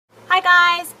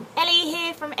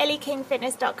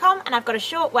ellykingfitness.com, and I've got a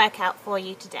short workout for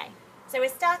you today. So we're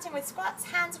starting with squats,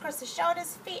 hands across the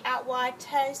shoulders, feet out wide,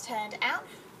 toes turned out.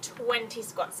 20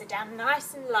 squats, so down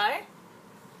nice and low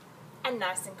and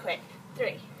nice and quick.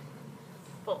 3,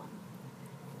 4.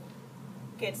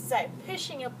 Good, so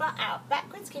pushing your butt out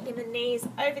backwards, keeping the knees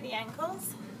over the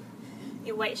ankles.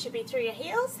 Your weight should be through your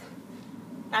heels.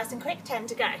 Nice and quick, 10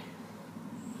 to go.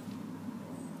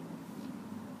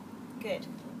 Good.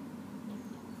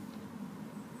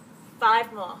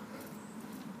 5 more.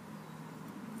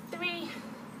 3,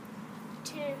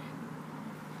 2,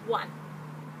 1.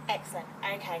 Excellent.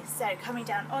 Okay, so coming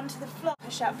down onto the floor,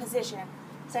 push-up position.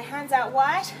 So hands out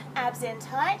wide, abs in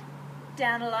tight,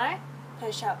 down low,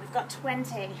 push up. We've got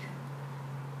 20.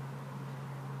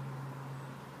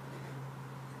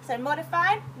 So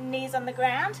modified, knees on the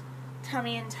ground,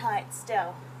 tummy in tight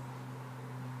still.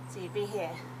 So you'd be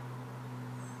here.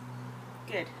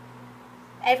 Good.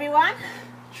 Everyone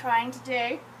trying to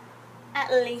do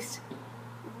at least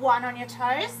 1 on your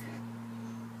toes.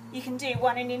 You can do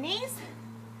 1 on your knees,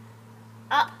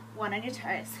 up, 1 on your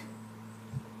toes.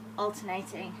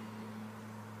 Alternating.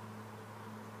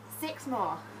 6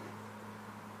 more.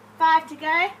 5 to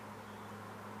go.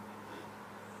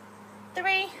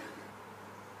 3.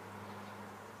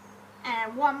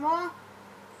 And 1 more.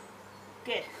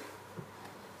 Good.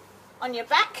 On your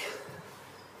back.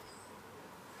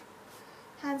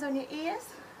 Hands on your ears.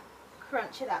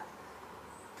 Crunch it up.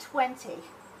 20.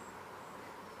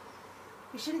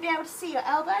 You shouldn't be able to see your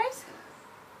elbows.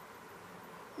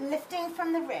 Lifting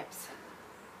from the ribs.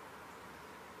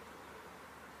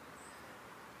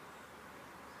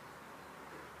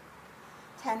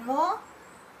 10 more.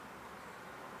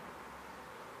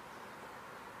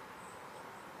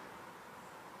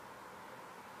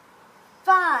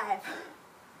 5,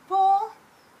 4,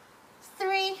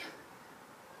 3,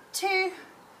 2,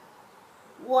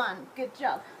 1. Good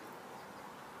job.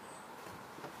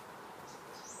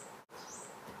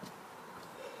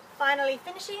 Finally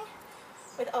finishing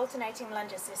with alternating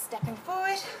lunges. So stepping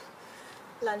forward,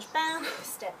 lunge bound,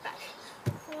 step back,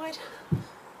 forward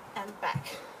and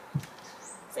back.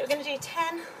 So we're going to do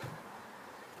 10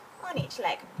 on each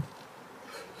leg.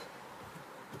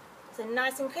 So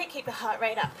nice and quick, keep the heart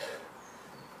rate up.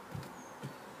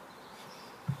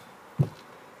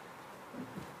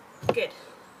 Good.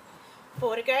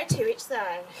 4 to go, 2 each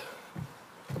side.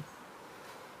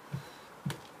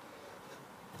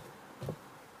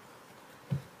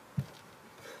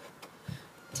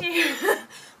 2.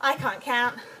 I can't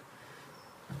count.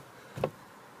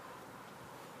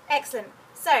 Excellent.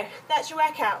 So that's your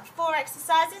workout. 4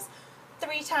 exercises,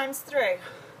 3 times through.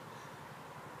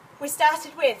 We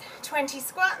started with 20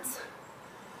 squats,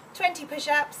 20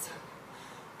 push-ups,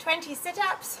 20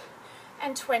 sit-ups,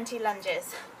 and 20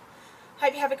 lunges.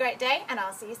 Hope you have a great day, and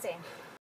I'll see you soon.